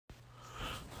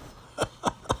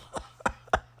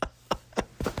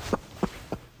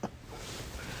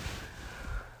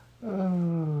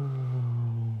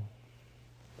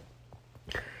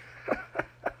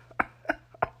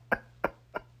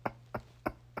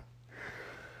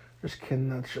Just kidding,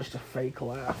 that's just a fake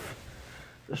laugh.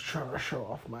 Just trying to show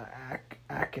off my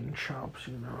acting chops,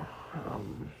 you know.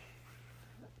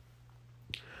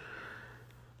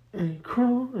 And you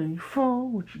crawl and you fall,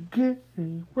 what you get,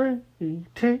 and you break, and you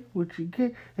take what you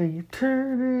get, and you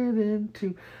turn it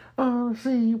into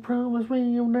honesty. You promise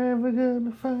me I'm never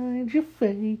gonna find you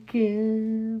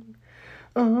faking.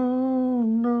 Oh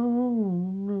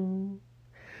no,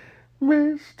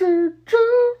 Mr.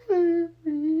 Joseph.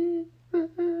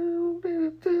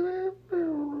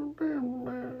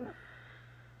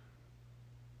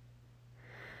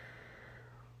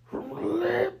 From the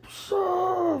lips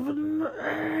of an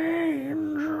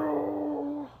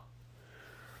angel.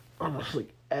 Honestly,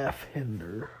 F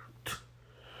Hinder.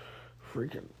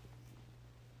 Freaking.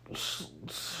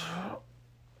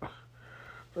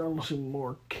 They're honestly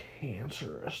more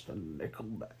cancerous than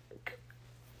Nickelback.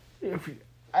 If you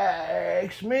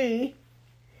ask me.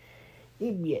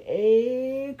 If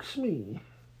you ask me.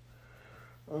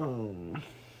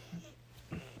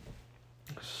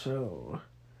 So,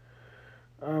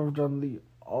 I've done the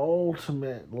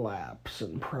ultimate lapse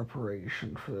in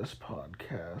preparation for this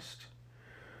podcast.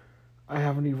 I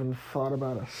haven't even thought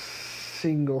about a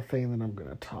single thing that I'm going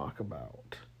to talk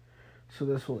about. So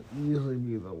this will easily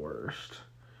be the worst.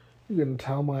 You can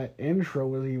tell my intro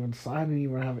was even, so I didn't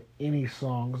even have any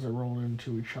songs that rolled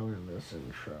into each other in this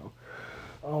intro.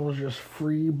 I was just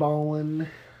free balling.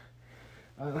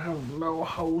 I have no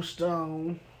host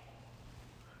on.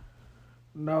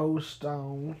 No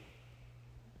stone.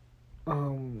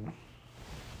 Now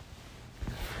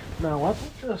let's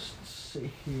just sit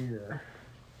here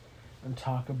and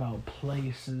talk about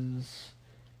places,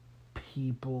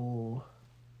 people,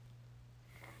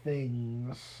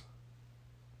 things,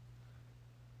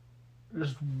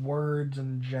 just words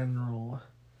in general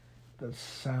that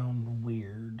sound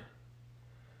weird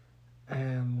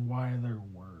and why they're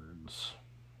words.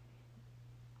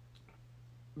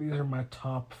 These are my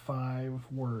top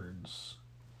 5 words.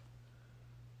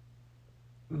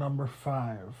 Number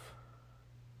 5,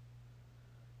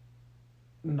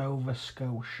 Nova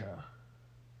Scotia.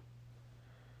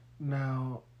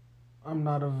 Now, I'm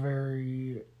not a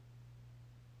very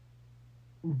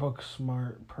book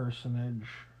smart personage.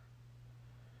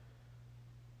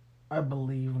 I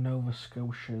believe Nova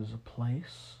Scotia is a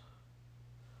place.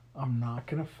 I'm not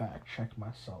gonna fact check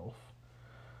myself.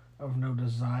 I've no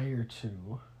desire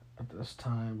to at this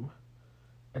time.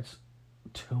 It's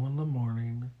 2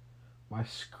 a.m. My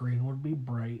screen would be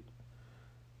bright,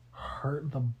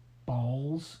 hurt the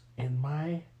balls in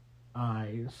my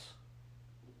eyes,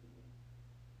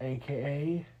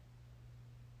 aka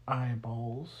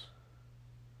eyeballs.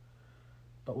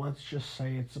 But let's just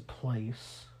say it's a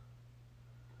place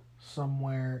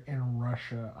somewhere in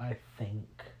Russia, I think.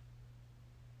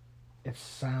 It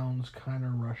sounds kind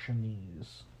of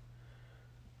Russianese.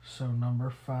 So number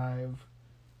 5,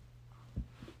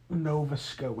 Nova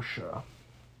Scotia.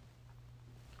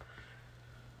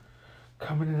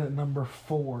 Coming in at number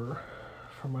 4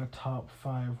 for my top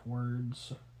 5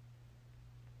 words,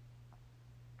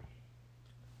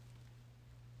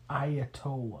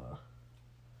 Ayatollah.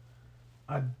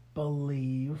 I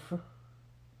believe,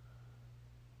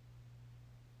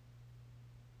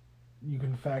 you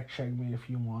can fact check me if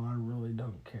you want, I really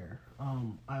don't care.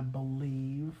 I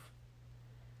believe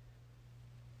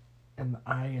an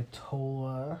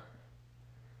Ayatollah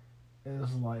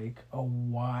is like a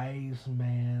wise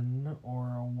man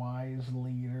or a wise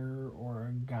leader or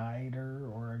a guider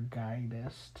or a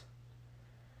guidist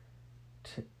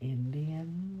to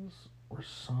Indians or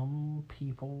some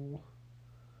people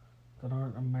that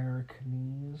aren't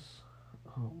Americanese.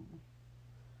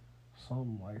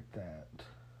 Something like that.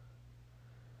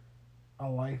 I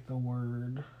like the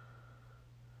word.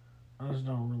 I just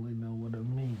don't really know what it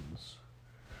means.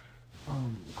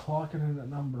 Clocking in at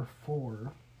number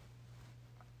 4.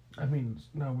 We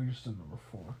just did number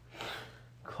 4.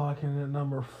 Clocking in at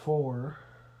number 4.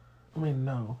 I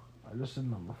just did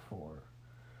number 4.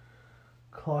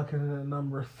 Clocking in at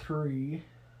number 3.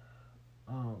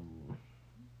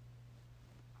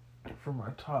 For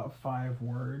my top 5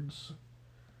 words.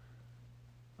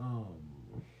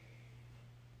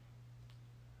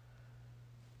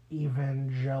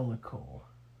 Evangelical.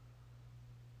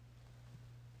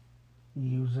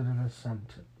 Use it in a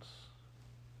sentence.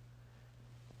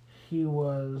 He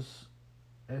was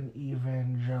an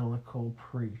evangelical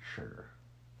preacher.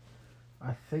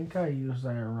 I think I used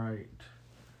that right.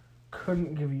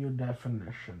 Couldn't give you a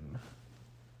definition.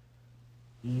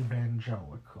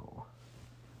 Evangelical.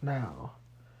 Now,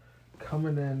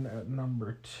 coming in at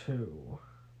number 2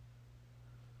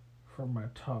 for my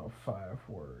top 5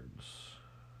 words.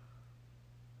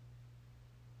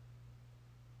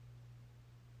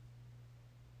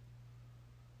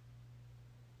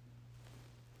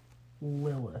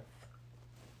 Lilith.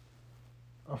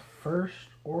 A first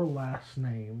or last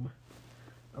name,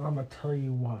 and I'm going to tell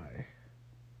you why.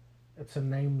 It's a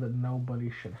name that nobody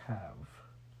should have.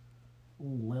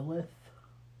 Lilith?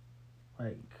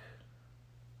 Like,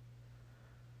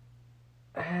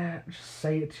 just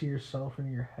say it to yourself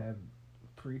in your head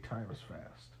 3 times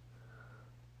fast.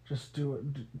 Just do it.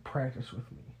 Practice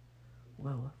with me.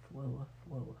 Lilith, Lilith,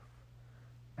 Lilith.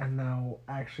 And now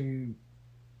actually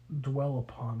dwell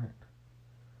upon it.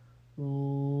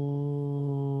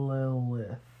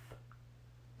 Lilith.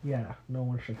 Yeah, no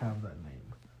one should have that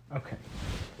name. Okay.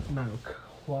 Now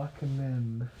clocking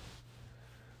in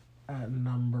at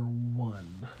number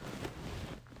 1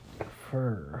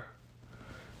 for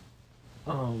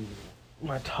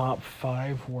my top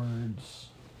 5 words.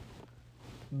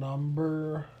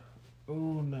 Number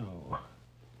uno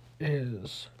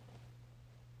is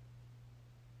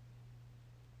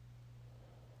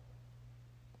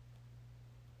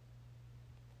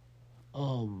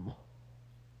um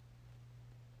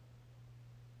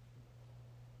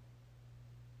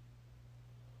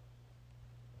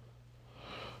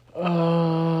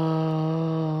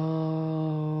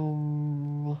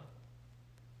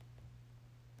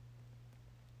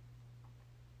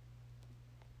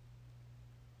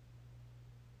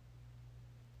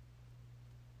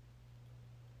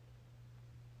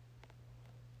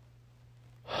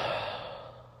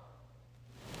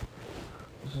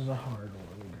this is a hard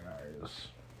one, guys.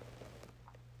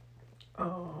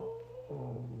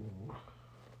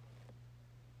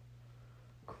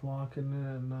 Clocking in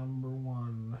at number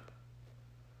 1,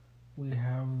 we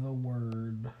have the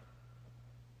word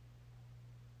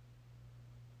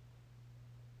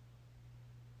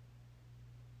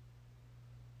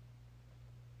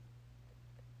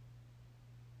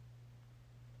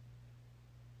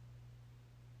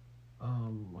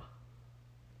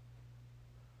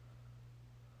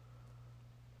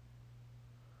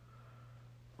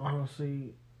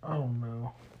honestly, I don't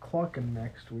know. Clocking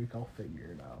next week, I'll figure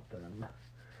it out then.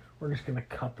 We're just gonna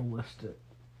cut the list at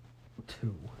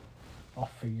 2. I'll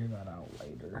figure that out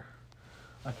later.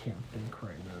 I can't think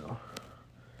right now.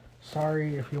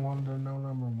 Sorry if you wanted to know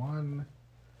number 1.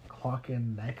 Clock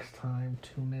in next time.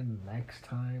 Tune in next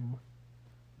time.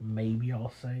 Maybe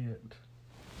I'll say it.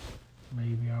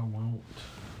 Maybe I won't.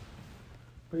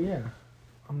 But yeah,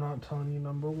 I'm not telling you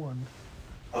number 1.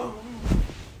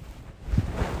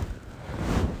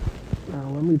 Now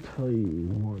let me tell you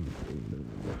one thing.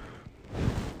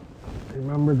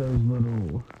 Remember those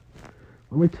little...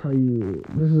 Let me tell you,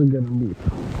 this is going to be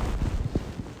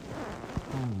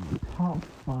top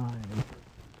 5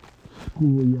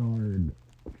 schoolyard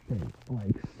things,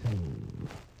 like sayings.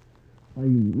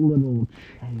 Like little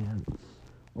chants,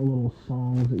 or little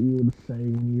songs that you would say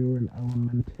when you were in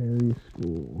elementary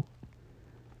school.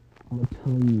 I'm going to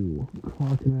tell you,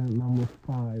 clocking at number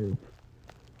 5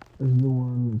 is the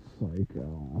one that's like,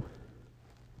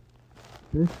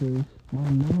 this is my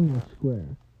mama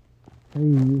square. Hey,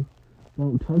 you,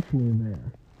 don't touch me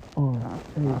there.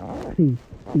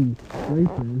 R-A-P-P,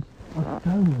 rapers are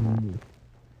telling me.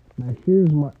 Now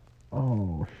here's my,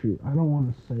 oh shoot, I don't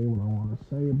want to say what I want to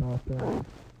say about that,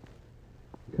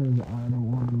 because I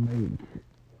don't want to make,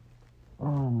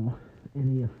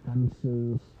 any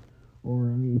offenses or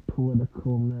any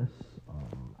politicalness,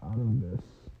 out of this.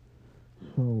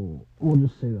 So, we'll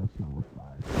just say that's number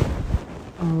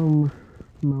 5.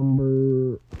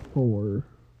 Number 4.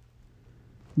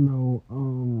 No,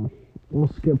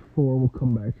 we'll skip 4, we'll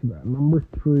come back to that. Number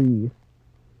 3.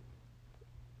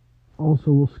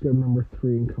 Also, we'll skip number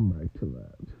 3 and come back to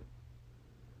that.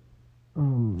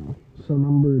 So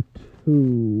number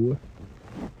 2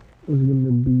 is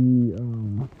gonna be,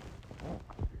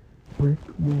 brick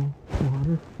wall,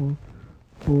 waterfall.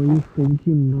 Boy, you think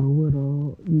you know it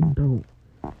all? You don't.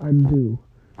 I do.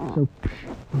 So,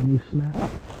 when you snap,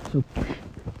 so,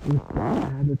 with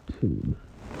attitude.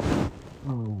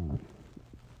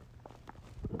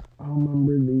 I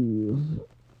remember these.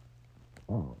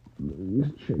 These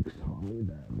chicks taught me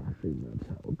that, and I think that's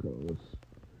how it goes.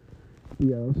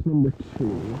 Yeah, that's number 2.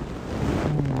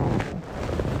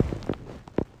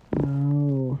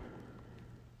 Now,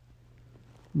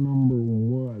 number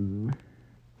 1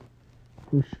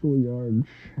 for schoolyard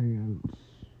chants.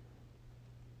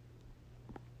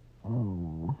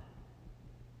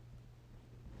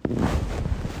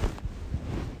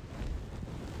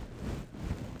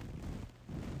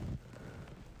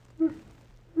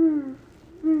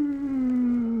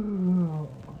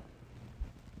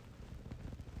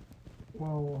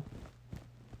 Well,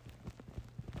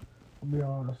 I'll be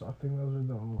honest, I think those are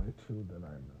the only 2 that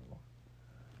I know.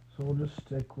 So we'll just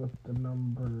stick with the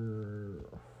number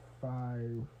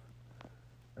 5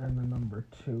 and the number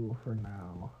 2 for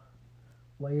now.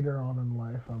 Later on in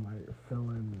life, I might fill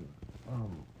in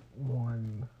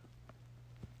 1,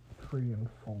 3, and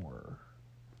 4.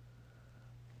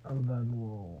 And then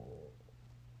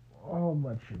I'll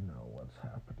let you know what's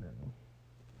happening.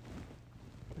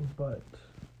 But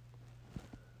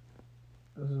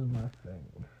this is my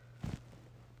thing.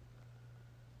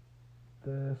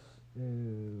 This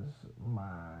is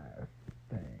my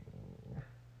thing.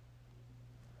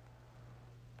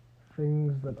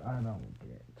 Things that I don't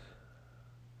get.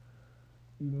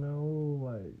 You know,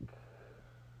 like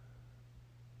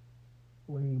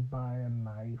when you buy a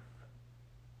knife,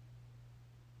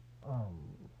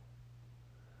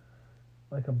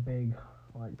 like a big,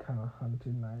 like kind of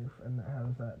hunting knife, and it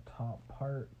has that top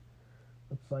part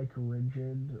that's like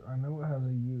rigid. I know it has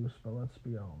a use, but let's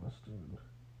be honest, dude.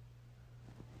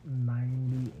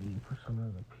 98%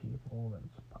 of the people that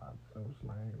bought those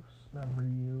knives never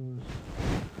used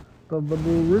the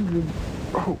rigid.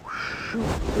 Oh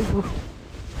shoot!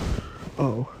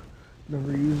 Oh,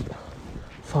 never used.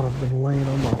 Thought I've been laying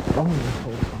on my phone this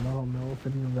whole time. I don't know if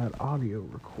any of that audio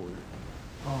recorded.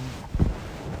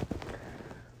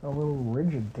 A little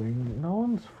rigid thing. No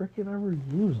one's freaking ever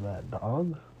used that,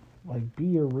 dog. Like,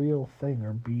 be a real thing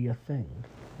or be a thing,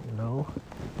 you know?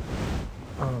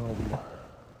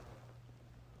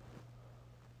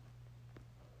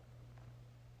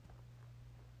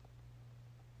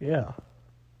 Yeah.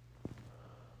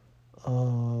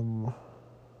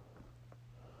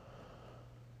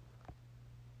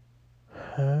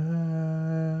 Have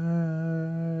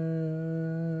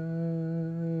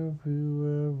you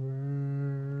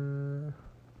ever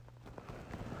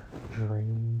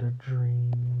dreamed a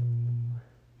dream?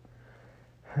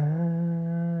 Have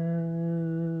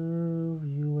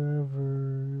you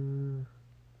ever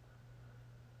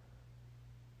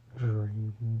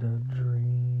dreamed a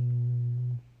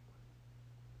dream?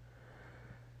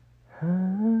 Have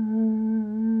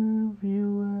you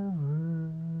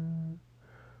ever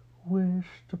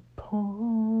wished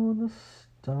upon a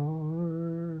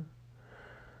star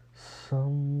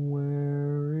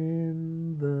somewhere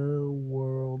in the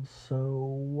world so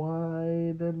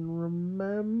wide and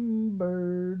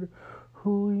remembered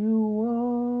who you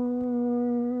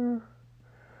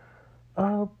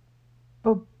are up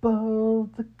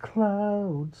above the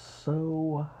clouds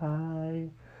so high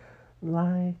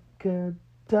like a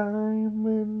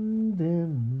diamond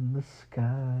in the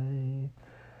sky?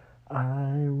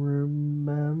 I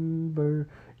remember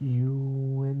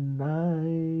you and I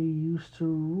used to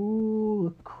rule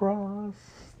across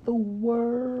the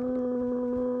world.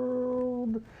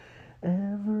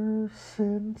 Ever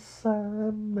since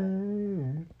I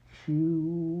met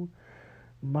you,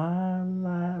 my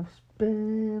life's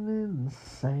been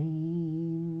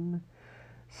insane.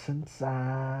 Since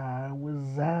I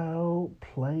was out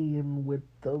playing with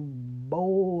the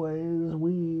boys,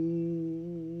 we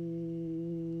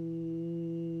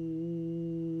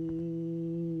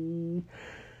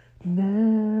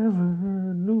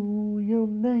never knew your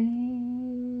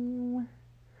name.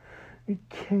 It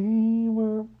came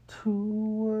up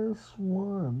to us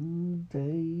one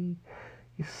day.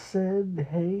 You said,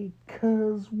 hey,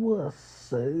 cuz,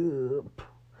 what's up?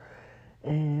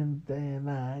 And then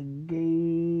I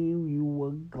gave you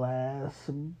a glass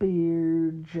of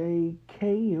beer,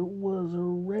 JK, it was a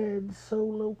red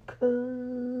Solo cup.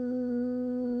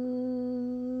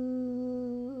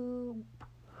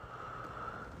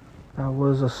 That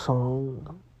was a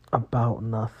song about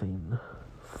nothing,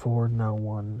 for no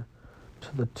one,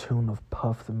 to the tune of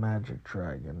Puff the Magic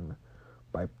Dragon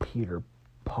by Peter,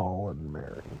 Paul, and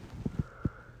Mary.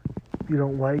 If you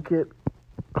don't like it,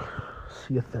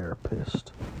 see a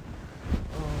therapist.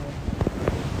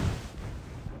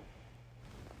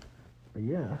 But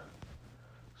yeah,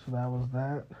 so that was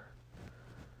that.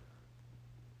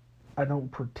 I don't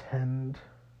pretend.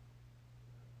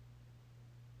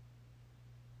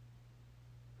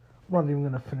 I'm not even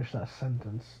gonna finish that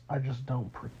sentence. I just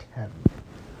don't pretend.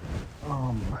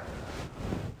 I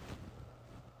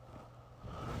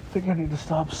think I need to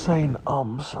stop saying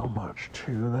so much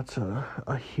too. That's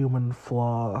a human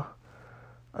flaw,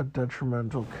 a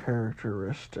detrimental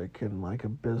characteristic in like a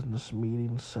business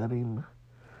meeting setting.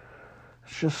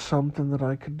 It's just something that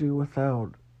I could do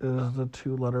without, is the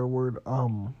 2-letter word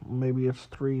Maybe it's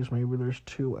 3s, maybe there's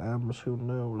 2 M's, who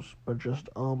knows, but just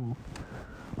I'm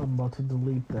about to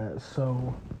delete that,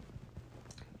 so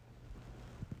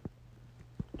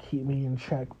keep me in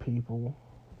check, people.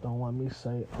 Don't let me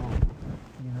say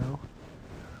you know?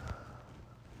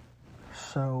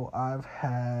 So I've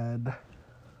had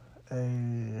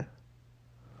a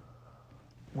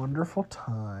wonderful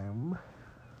time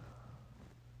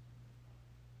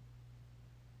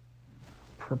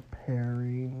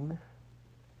preparing.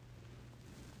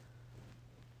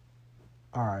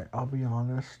 Alright, I'll be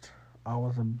honest. I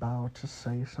was about to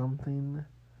say something,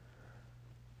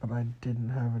 but I didn't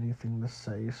have anything to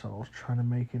say, so I was trying to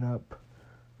make it up.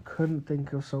 Couldn't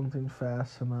think of something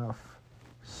fast enough.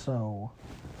 So,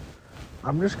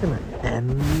 I'm just going to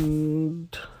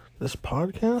end this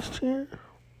podcast here.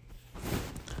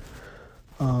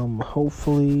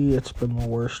 Hopefully it's been the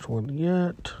worst one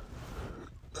yet.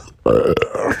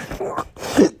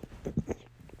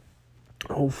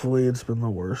 Hopefully it's been the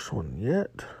worst one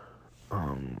yet.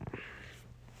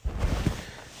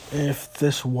 If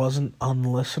this wasn't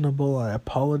unlistenable, I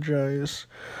apologize.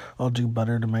 I'll do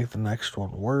better to make the next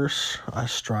one worse. I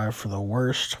strive for the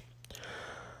worst.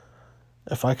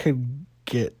 If I could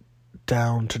get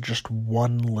down to just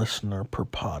one listener per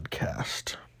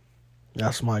podcast,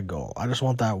 that's my goal. I just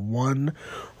want that one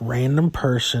random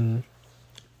person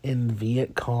in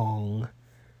Viet Cong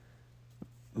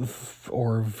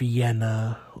or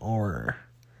Vienna or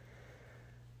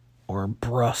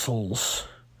Brussels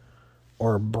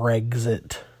or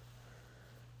Brexit.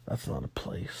 That's not a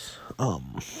place.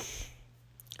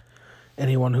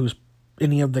 Any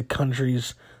of the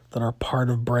countries that are part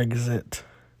of Brexit.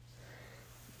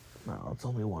 No, it's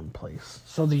only one place.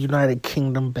 So the United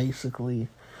Kingdom, basically.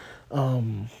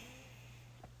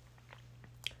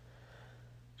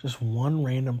 Just one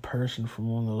random person from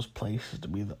one of those places to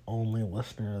be the only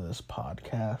listener to this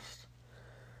podcast.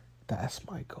 That's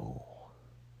my goal.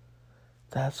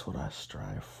 That's what I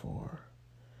strive for.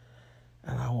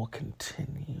 And I will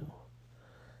continue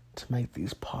to make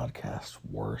these podcasts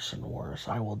worse and worse.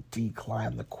 I will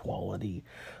decline the quality.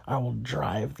 I will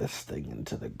drive this thing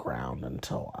into the ground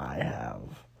until I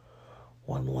have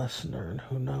one listener. And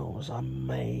who knows, I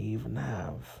may even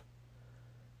have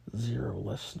 0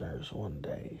 listeners one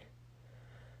day.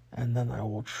 And then I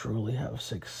will truly have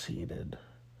succeeded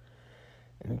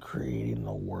in creating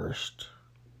the worst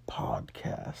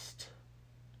podcast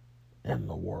in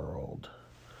the world.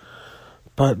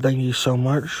 But thank you so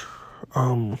much.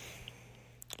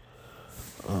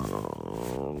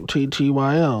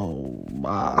 TTYL.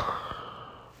 Bye.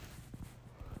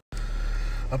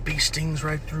 A bee stings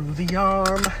right through the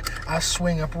arm. I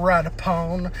swing up right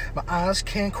upon. My eyes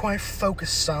can't quite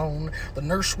focus on the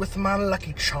nurse with my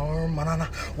lucky charm.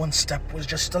 One step was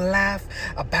just a laugh.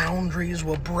 Our boundaries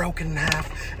were broken in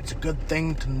half. It's a good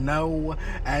thing to know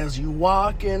as you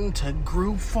walk into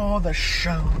group for the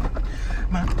show.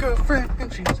 My girlfriend,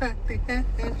 she's at the end.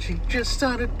 She just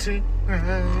started to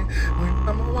cry. When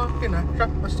I'm walking, I drop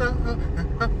my stuff.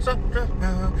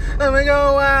 Let me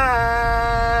go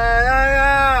wide.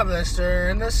 Blister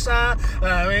in the side.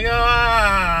 Let me go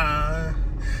wide.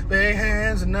 Big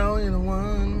hands, I know you're the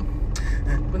one.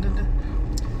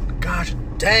 Gosh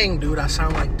dang, dude, I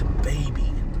sound like the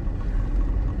baby.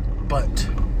 But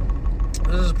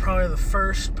this is probably the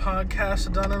first podcast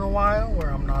I've done in a while where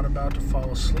I'm not about to fall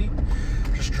asleep.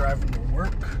 Just driving to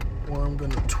work, where I'm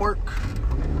going to twerk,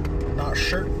 not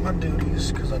shirk my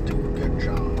duties, because I do a good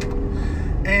job.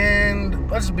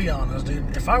 And let's be honest,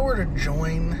 dude, if I were to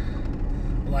join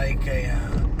like a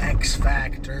X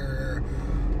Factor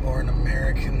or an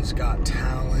American's Got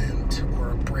Talent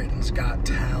or a Britain's Got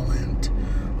Talent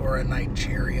or a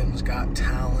Nigerian's Got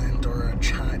Talent or a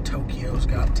Tokyo's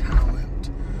Got Talent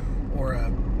or a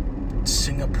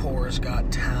Singapore's Got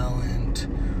Talent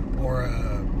or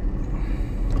a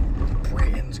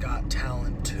Britain's Got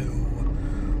Talent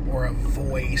 2 or a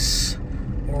Voice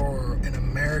or an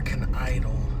American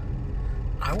Idol,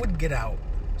 I would get out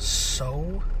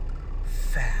so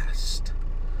fast.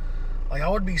 Like, I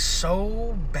would be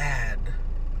so bad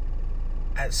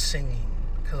at singing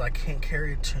because I can't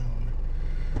carry a tune.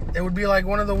 It would be like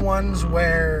one of the ones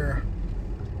where,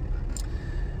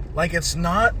 like, it's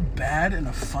not bad in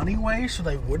a funny way, so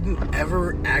they wouldn't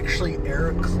ever actually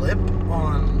air a clip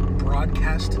on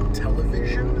broadcasted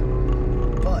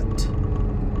television, but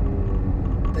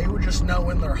they would just know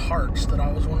in their hearts that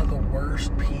I was one of the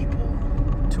worst people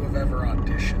to have ever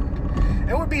auditioned.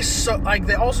 It would be so, like,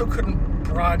 they also couldn't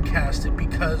broadcast it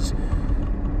because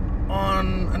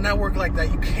on a network like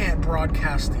that, you can't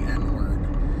broadcast the N-word.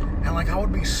 And, like, I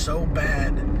would be so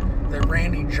bad that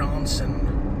Randy Jackson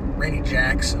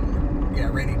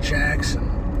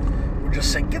would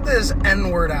just say, get this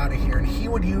N-word out of here. And he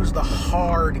would use the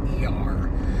hard ER.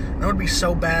 And it would be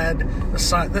so bad.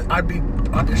 I'd be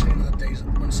auditioning in the days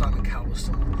when Simon Cowell was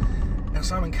still. And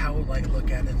Simon Cowell would, like, look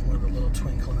at him with a little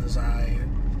twinkle in his eye.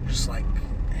 Just, like,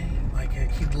 hey, like,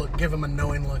 he'd give him a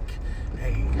knowing look.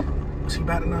 Hey, was he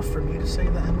bad enough for me to say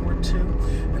the N-word too?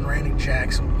 And Randy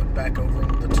Jackson would look back over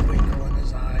him with a twinkle in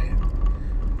his eye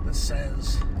that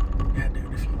says, yeah,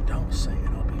 dude, if you don't say it,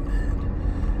 I'll be mad.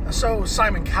 And so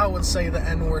Simon Cowell would say the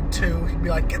N-word too. He'd be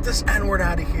like, get this N-word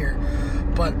out of here.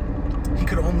 But he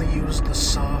could only use the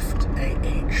soft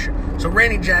AH. So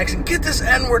Randy Jackson, get this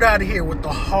N-word out of here with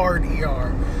the hard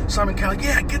ER. Simon Cowell,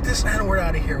 yeah, get this N-word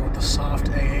out of here with the soft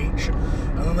AH.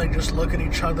 And then they just look at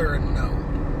each other and know.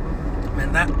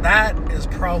 And that is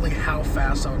probably how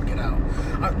fast I would get out.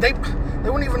 They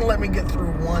wouldn't even let me get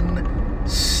through one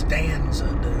stanza,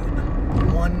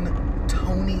 dude. One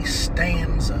Tony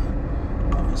stanza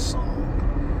of a song.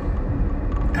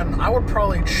 And I would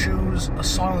probably choose a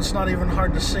song that's not even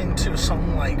hard to sing to,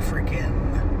 something like freaking...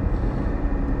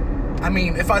 I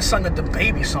mean, if I sung a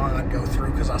DaBaby song, I'd go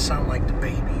through because I sound like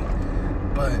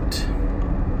DaBaby. But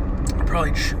I'd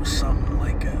probably choose something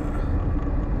like a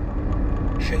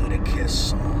Jadakiss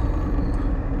song,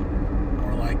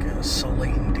 or like a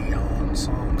Celine Dion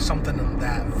song, something in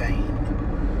that vein.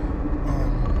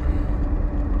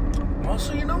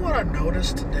 Also, you know what I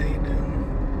noticed today, dude?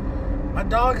 My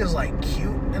dog is like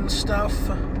cute and stuff,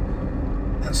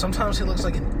 and sometimes he looks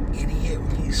like an idiot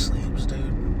when he sleeps,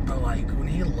 dude. But like when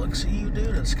he looks at you,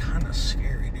 dude, it's kind of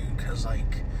scary, dude, because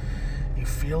like you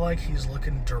feel like he's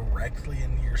looking directly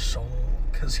into your soul,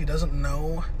 because he doesn't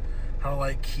know how to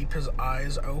like keep his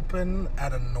eyes open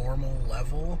at a normal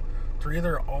level. They're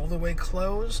either all the way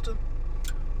closed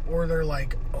or they're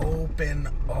like open,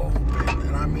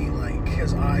 and I mean like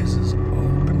his eyes is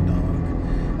open, dog.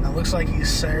 And it looks like he's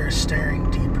staring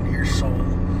deep into your soul,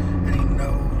 and he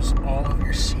knows all of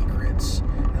your secrets,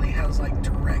 and he has like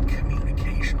direct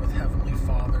communication with Heavenly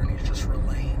Father, and he's just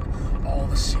relaying all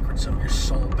the secrets of your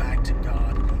soul back to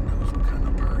God, and he knows what kind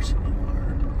of person you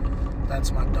are.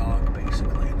 That's my dog,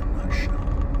 basically, in a nutshell.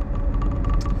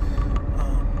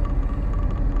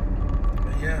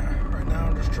 But yeah, right now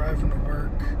I'm just driving to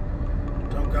work.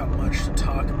 Don't got much to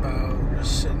talk about.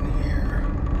 Just sitting here.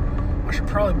 I should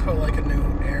probably put like a new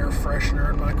air freshener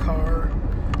in my car,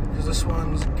 because this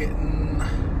one's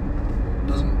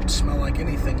doesn't smell like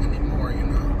anything anymore, you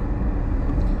know.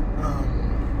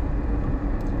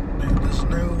 Dude, this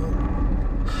new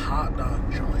hot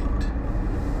dog joint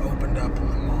opened up in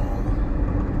the mall,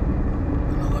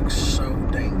 and it looks so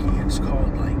danky. It's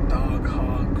called like Dog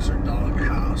Hogs or Dog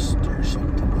House or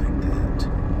something like that.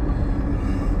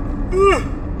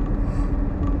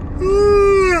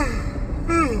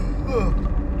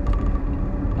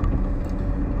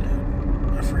 Dude,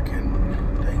 I freaking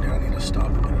dang, I need to stop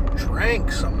and get a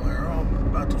drink somewhere. I'm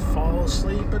about to fall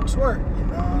asleep at work, you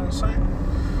know what I'm saying?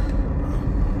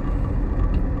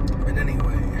 But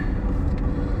anyway,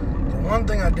 the one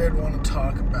thing I did want to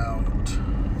talk about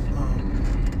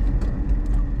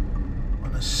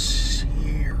on a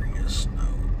serious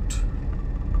note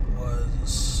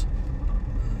was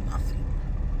nothing.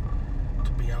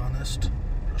 To be honest,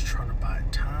 just trying to buy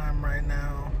time right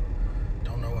now.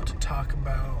 Don't know what to talk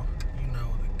about. You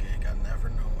know the gig, I never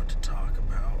know what to talk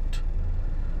about.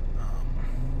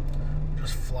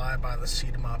 Just fly by the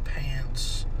seat of my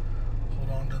pants,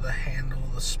 hold on to the handle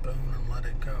of the spoon and let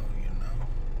it go, you know.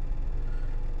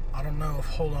 I don't know if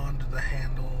hold on to the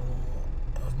handle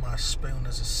of my spoon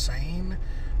is a saying,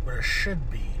 but it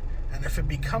should be. And if it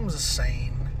becomes a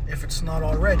saying, if it's not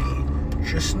already,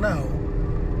 just know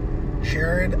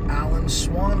Jared Allen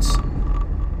Swanson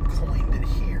coined it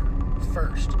here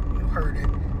first. You heard it.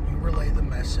 You relay the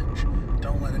message.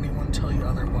 Don't let anyone tell you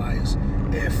otherwise.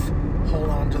 If hold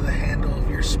on to the handle of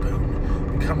your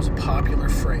spoon becomes a popular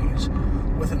phrase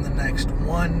within the next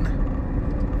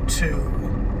 1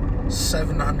 to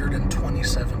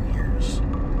 727 years,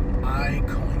 I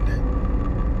coined it.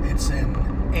 It's in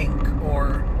ink,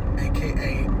 or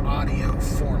aka audio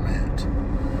format.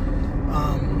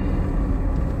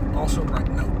 Also,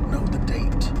 note the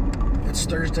date. It's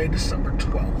Thursday, December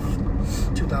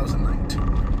 12th, 2019.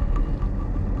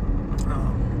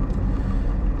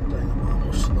 Dang, I'm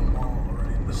almost to the mall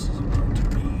already. This is about to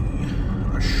be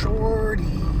a shorty,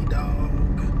 dog.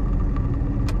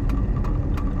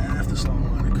 After this long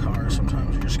line of cars,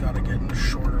 sometimes you just gotta get in a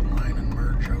shorter line and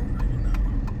merge over, you know.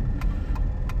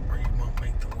 Or you won't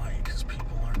make the light, because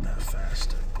people aren't that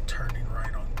fast at turning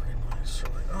right on green lights. So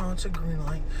like, oh, it's a green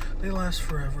light. They last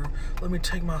forever. Let me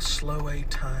take my slow A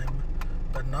time.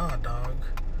 But nah, dog.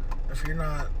 If you're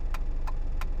not...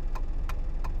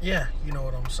 Yeah, you know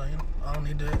what I'm saying. I don't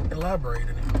need to elaborate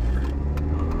anymore.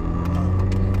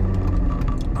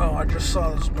 I just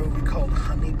saw this movie called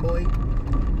Honey Boy.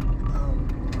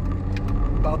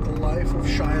 About the life of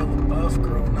Shia LaBeouf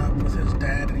growing up with his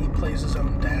dad, and he played plays his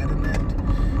own dad in it.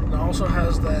 It also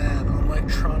has that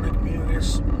electronic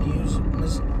music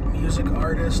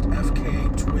artist,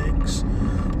 FKA Twigs,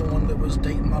 the one that was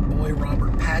dating my boy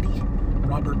Robert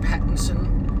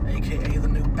Pattinson, aka the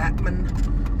new Batman.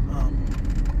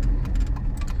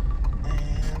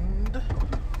 And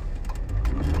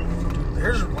dude,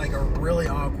 there's like a really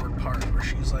awkward part where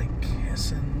she's like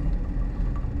kissing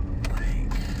like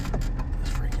this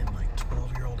freaking like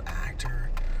 12-year-old actor.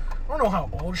 I don't know how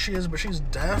old she is, but she's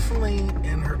definitely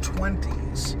in her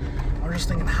 20s. I'm just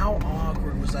thinking, how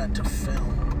awkward was that to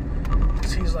film?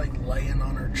 Because he's like laying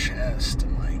on her chest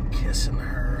and like kissing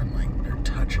her and like they're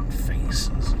touching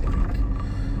faces. Like,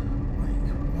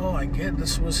 well, I get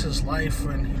this was his life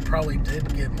and he probably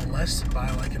did get molested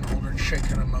by like an older chick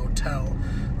in a motel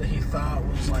that he thought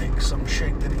was like some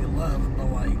chick that he loved, but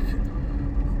like,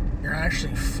 you're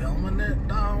actually filming it,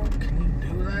 dog? Can you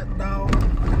do that, dog?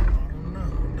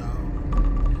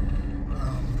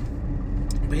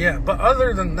 But yeah, but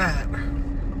other than that,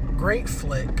 great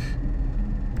flick.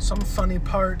 Some funny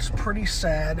parts, pretty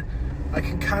sad. I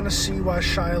can kind of see why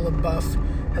Shia LaBeouf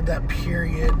had that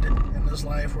period in his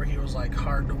life where he was like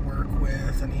hard to work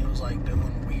with and he was like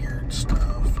doing weird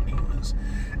stuff and he was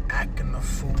acting a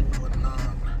fool and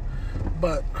not.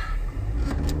 But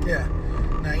yeah,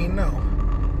 now you know.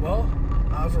 Well,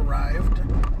 I've arrived.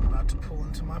 About to pull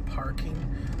into my parking.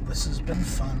 This has been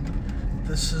fun.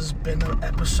 This has been an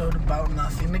episode about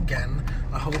nothing again.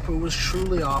 I hope it was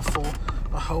truly awful.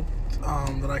 I hope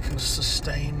that I can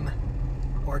sustain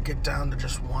or get down to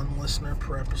just one listener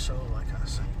per episode. Like I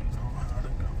say, you know how to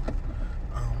go.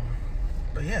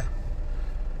 But yeah,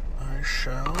 I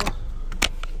shall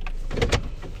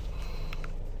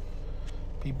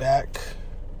be back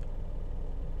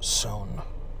soon.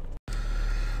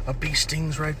 A bee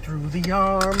stings right through the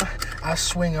arm. I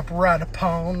swing up right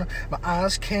upon. My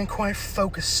eyes can't quite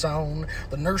focus on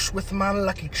the nurse with my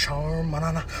lucky charm.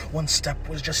 One step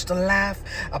was just a laugh.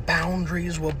 Our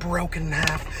boundaries were broken in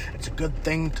half. It's a good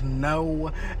thing to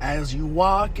know as you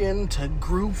walk into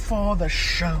group for the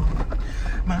show.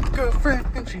 My girlfriend,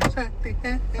 she's at the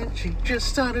end, and she just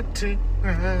started to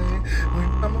cry.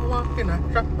 When I'm walking, I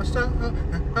drop my stuff.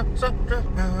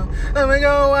 Let me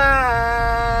go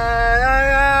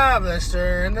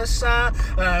blister in the sun.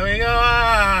 Let me go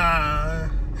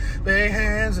big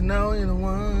hands, I know you're the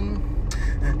one.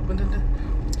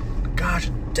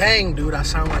 Gosh dang, dude, I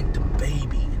sound like the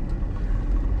baby.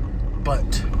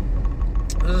 But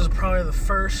this is probably the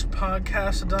first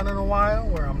podcast I've done in a while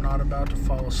where I'm not about to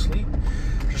fall asleep.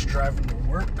 Just driving to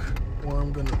work where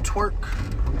I'm gonna twerk,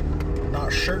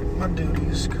 not shirk my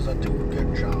duties because I do a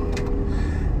good job.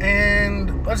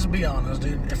 And let's be honest,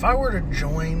 dude, if I were to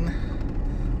join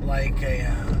like a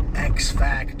X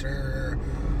Factor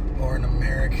or an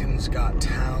American's Got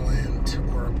Talent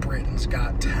or a Britain's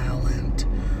Got Talent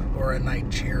or a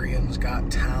Nigerian's Got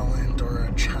Talent or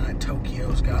a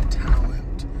Tokyo's Got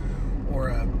Talent or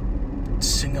a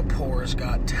Singapore's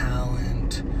Got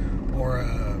Talent or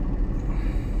a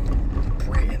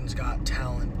Britain's Got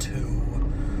Talent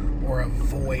 2 or a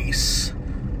Voice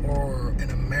or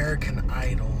an American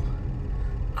Idol,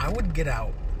 I would get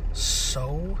out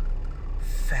so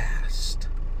fast.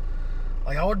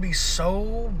 Like, I would be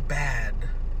so bad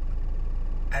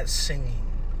at singing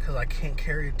because I can't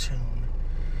carry a tune.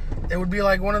 It would be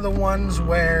like one of the ones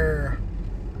where,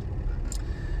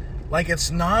 like,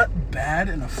 it's not bad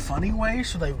in a funny way,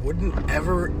 so they wouldn't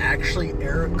ever actually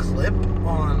air a clip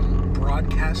on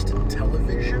broadcasted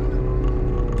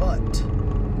television, but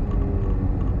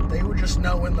they would just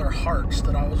know in their hearts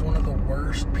that I was one of the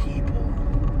worst people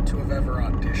to have ever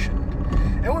auditioned.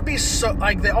 It would be so,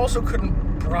 like, they also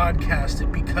couldn't broadcast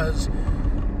it because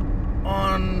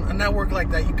on a network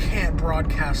like that, you can't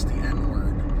broadcast the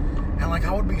N-word. And, like,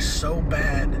 I would be so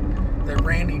bad that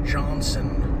Randy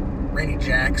Jackson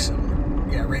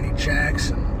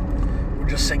would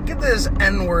just say, get this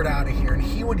N-word out of here. And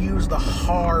he would use the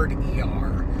hard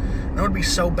ER. And it would be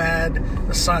so bad.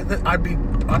 I'd be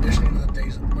auditioning in the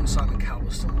days when Simon Cowell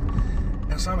was still on.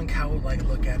 And Simon Cowell would, like,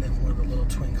 look at him with a little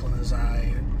twinkle in his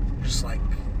eye. Just like,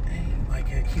 hey, like,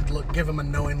 he'd give him a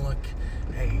knowing look.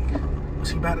 Hey, was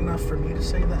he bad enough for me to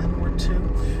say the N-word too?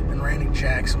 And Randy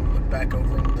Jackson would look back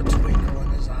over him with a twinkle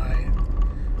in his eye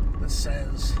that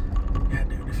says, yeah,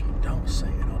 dude, if you don't say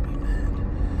it, I'll be mad.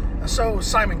 And so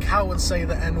Simon Cowell would say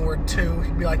the N-word too.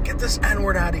 He'd be like, get this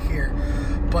N-word out of here.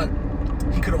 But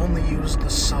he could only use the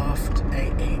soft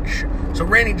AH. So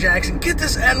Randy Jackson, get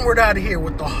this N-word out of here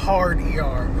with the hard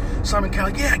ER. Simon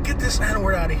Cowell, yeah, get this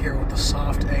N-word out of here with the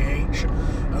soft AH.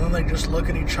 And then they just look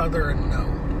at each other and know.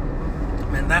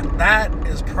 Man, that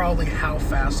is probably how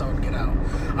fast I would get out.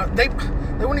 They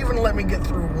wouldn't even let me get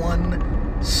through one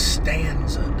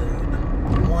stanza,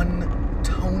 dude. One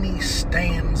Tony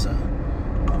stanza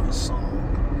of a song.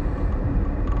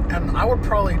 And I would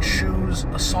probably choose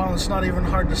a song that's not even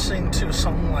hard to sing to.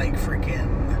 Something like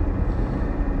freaking...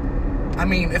 I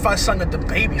mean, if I sung a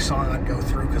DaBaby song, I'd go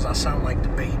through because I sound like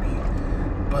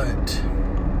DaBaby. But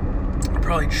I'd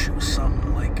probably choose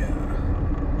something like a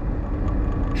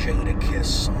Jadakiss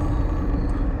song,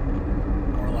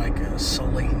 or like a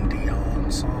Celine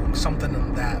Dion song, something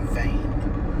in that vein.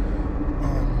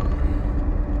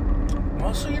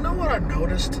 Also, you know what I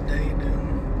noticed today,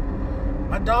 dude?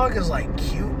 My dog is like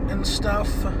cute and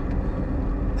stuff,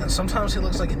 and sometimes he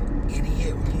looks like an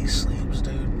idiot when he sleeps,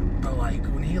 dude. But like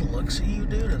when he looks at you,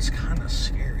 dude, it's kind of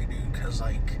scary, dude, because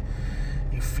like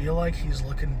you feel like he's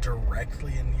looking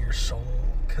directly into your soul,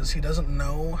 because he doesn't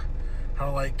know how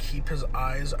to like keep his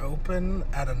eyes open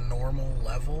at a normal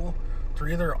level. They're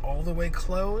either all the way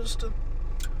closed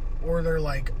or they're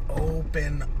like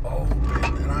open,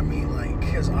 and I mean like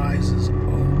his eyes is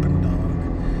open, dog.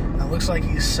 And it looks like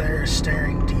he's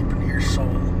staring deep into your soul,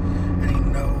 and he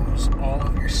knows all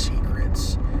of your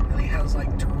secrets, and he has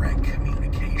like direct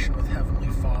communication with Heavenly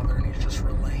Father, and he's just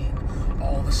relaying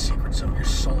all the secrets of your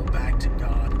soul back to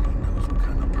God, and he knows what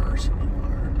kind of person you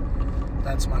are.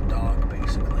 That's my dog,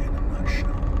 basically, in a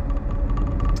nutshell.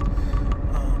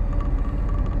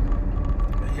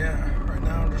 But yeah, right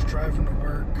now I'm just driving to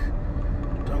work.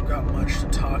 Don't got much to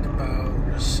talk about.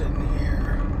 Just sitting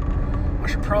here. I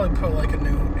should probably put like a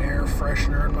new air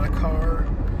freshener in my car,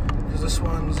 because this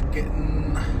one's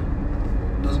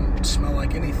doesn't smell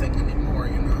like anything anymore,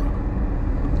 you know.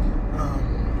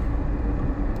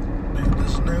 Dude,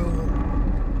 this new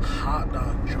hot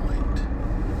dog joint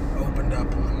opened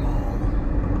up in the mall,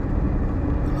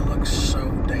 and it looks so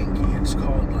danky. It's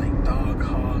called like Dog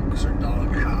Hogs or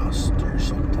Dog House or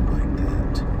something like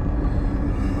that.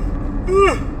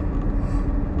 Dude,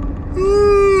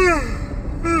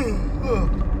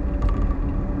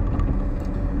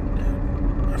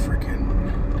 I freaking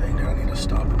dang, I need to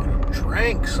stop and get a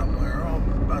drink somewhere.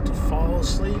 I'm about to fall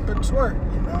asleep at work,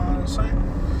 you know what I'm saying?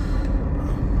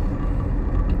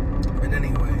 But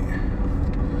anyway,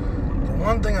 the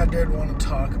one thing I did want to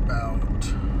talk about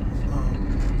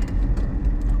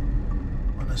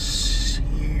on a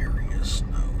serious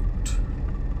note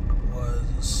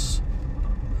was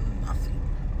nothing.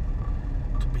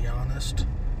 To be honest,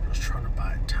 just trying to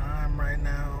buy time right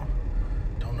now.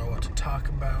 Don't know what to talk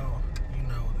about. You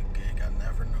know the gig, I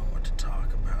never know what to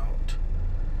talk about.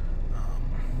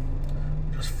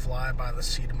 Just fly by the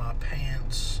seat of my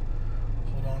pants,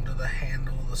 hold on to the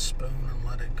handle of the spoon and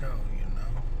let it go, you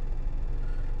know.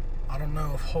 I don't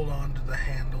know if hold on to the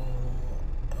handle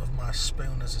of my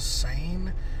spoon is a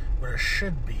saying, but it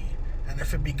should be. And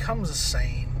if it becomes a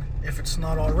saying, if it's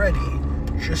not already,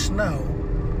 just know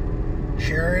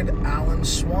Jared Allen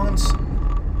Swanson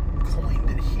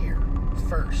coined it here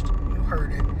first. You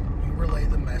heard it. You relay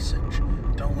the message.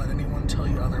 Don't let anyone tell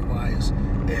you otherwise.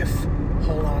 If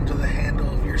hold on to the handle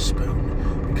of your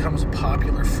spoon becomes a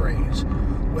popular phrase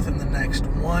within the next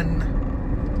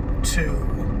 1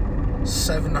 to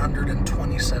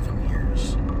 727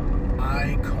 years,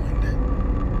 I coined it.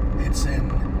 It's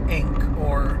in ink,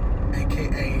 or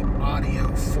aka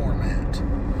audio format.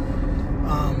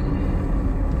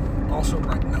 Also,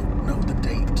 note the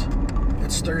date.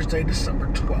 It's Thursday, December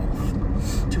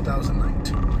 12th,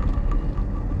 2019.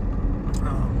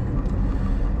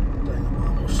 Dang, I'm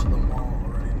almost to the mall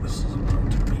already. This is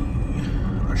about to be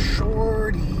a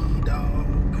shorty, dog.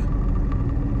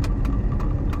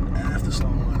 After this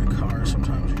long line of cars,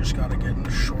 sometimes you just gotta get in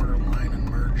a shorter line and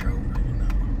merge over, you know.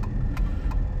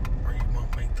 Or you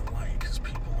won't make the light, because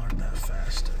people aren't that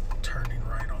fast at turning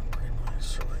right on green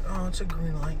lights. They're like, oh, it's a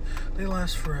green light. They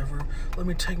last forever. Let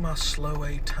me take my slow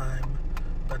A time.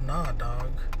 But nah,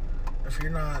 dog. If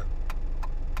you're not...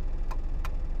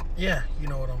 Yeah, you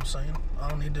know what I'm saying. I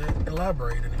don't need to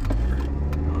elaborate anymore.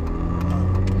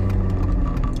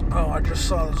 I just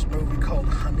saw this movie called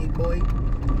Honey Boy.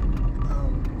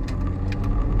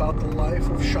 About the life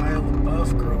of Shia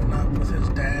LaBeouf growing up with his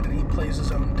dad, and he plays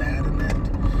his own dad in it.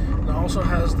 And it also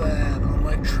has that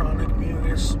electronic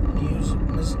music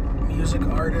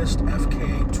artist,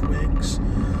 FKA Twigs,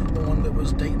 the one that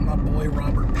was dating my boy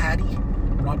Robert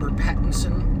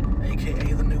Pattinson,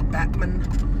 aka the new Batman.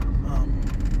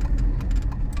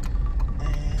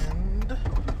 And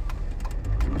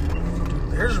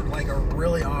dude, there's like a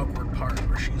really awkward part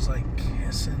where she's like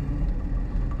kissing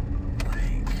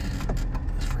like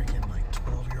this freaking like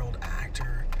 12-year-old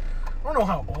actor. I don't know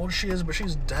how old she is, but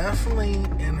she's definitely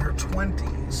in her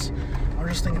 20s. I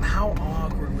was just thinking, how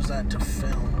awkward was that to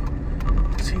film?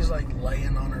 Because he's like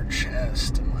laying on her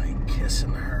chest and like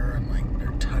kissing her and like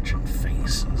they're touching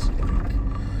faces.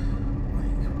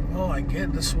 Well, I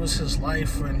get this was his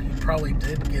life, and he probably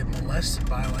did get molested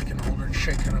by like an older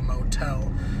chick in a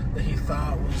motel that he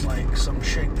thought was like some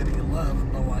chick that he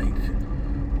loved, but like,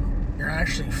 you're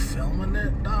actually filming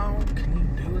it, dog? Can you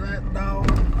do that,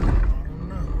 dog? I don't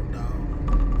know,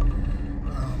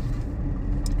 dog.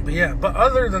 But yeah, but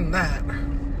other than that,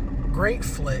 great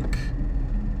flick.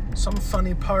 Some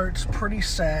funny parts, pretty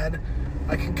sad.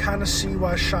 I can kind of see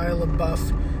why Shia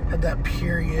LaBeouf had that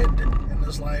period in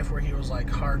his life where he was like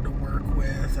hard to work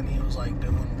with, and he was like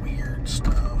doing weird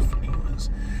stuff, and he was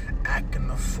acting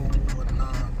a fool and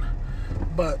not.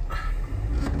 But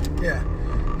yeah,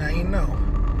 now you know.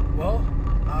 Well,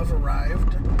 I've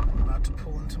arrived. I'm about to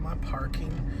pull into my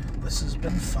parking. This has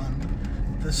been fun.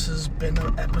 This has been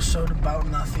an episode about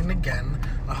nothing again.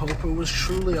 I hope it was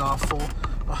truly awful.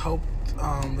 I hope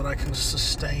that I can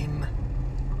sustain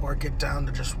or get down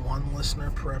to just one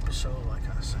listener per episode. Like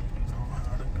I said, you know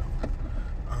how to go.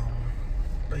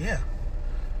 But yeah,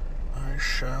 I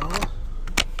shall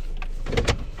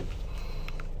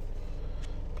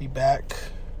be back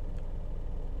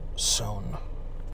soon.